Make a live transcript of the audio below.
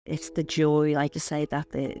it's the joy, like I say, that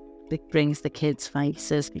it brings the kids'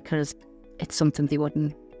 faces, because it's something they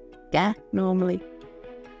wouldn't get normally.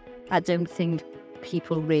 I don't think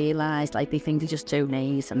people realise, like, they think they just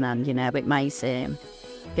donate and then, it might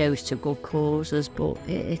goes to good causes, but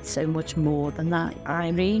it's so much more than that.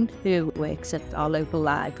 Irene, who works at our local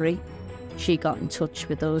library, she got in touch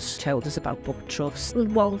with us, told us about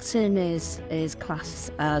BookTrust. Walton is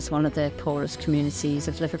classed as one of the poorest communities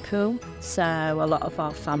of Liverpool, so a lot of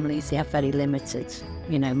our families, they have very limited,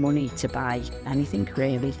 money to buy anything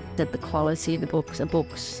really. The quality of the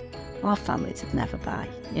books our families would never buy.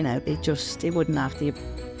 They wouldn't have the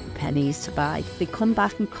pennies to buy. They come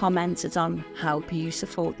back and commented on how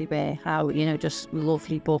beautiful they were, how, just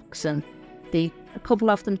lovely books, and a couple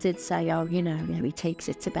of them did say, oh, he takes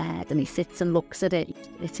it to bed and he sits and looks at it.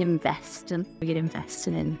 It's investing. You're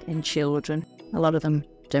investing in children. A lot of them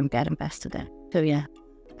don't get invested in. So yeah,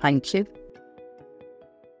 thank you.